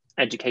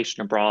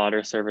education abroad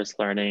or service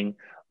learning.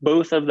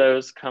 Both of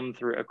those come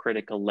through a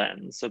critical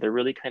lens. So they're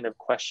really kind of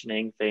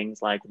questioning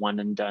things like one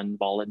and done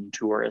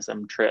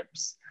voluntourism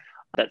trips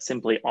that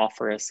simply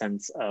offer a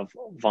sense of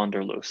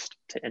wanderlust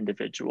to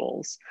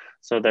individuals.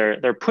 So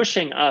they're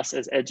pushing us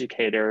as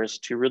educators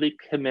to really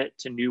commit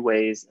to new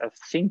ways of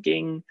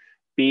thinking,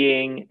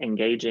 being,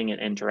 engaging, and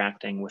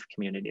interacting with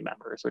community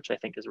members, which I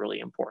think is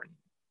really important.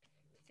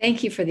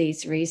 Thank you for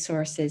these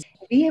resources.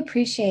 We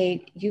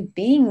appreciate you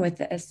being with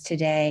us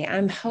today.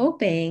 I'm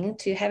hoping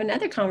to have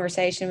another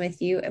conversation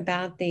with you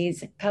about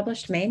these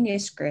published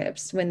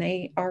manuscripts when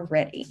they are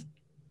ready.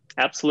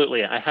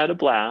 Absolutely. I had a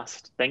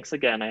blast. Thanks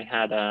again. I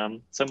had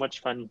so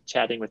much fun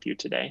chatting with you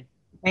today.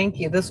 Thank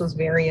you. This was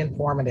very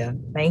informative.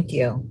 Thank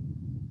you.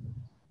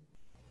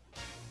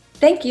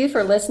 Thank you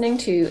for listening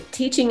to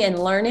Teaching and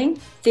Learning,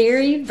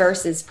 Theory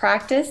versus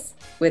Practice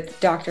with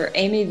Dr.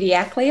 Amy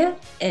Viaclia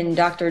and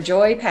Dr.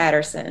 Joy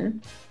Patterson.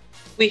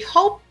 We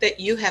hope that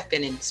you have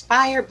been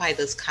inspired by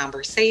this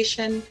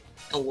conversation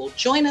and will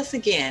join us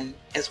again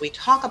as we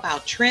talk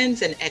about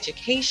trends in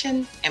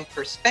education and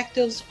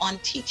perspectives on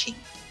teaching.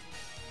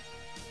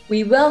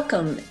 We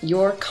welcome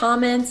your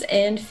comments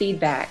and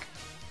feedback.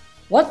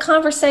 What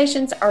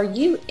conversations are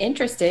you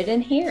interested in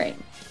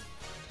hearing?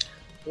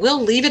 We'll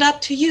leave it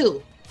up to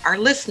you, our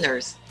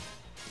listeners.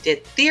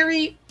 Did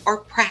theory or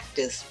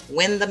practice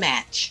win the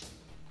match?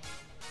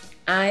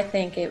 I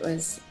think it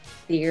was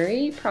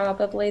theory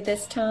probably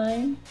this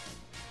time.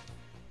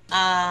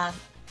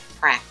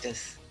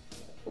 Practice.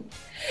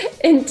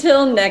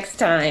 Until next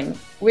time,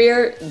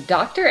 we're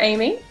Dr.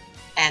 Amy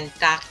and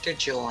Dr.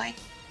 Joy.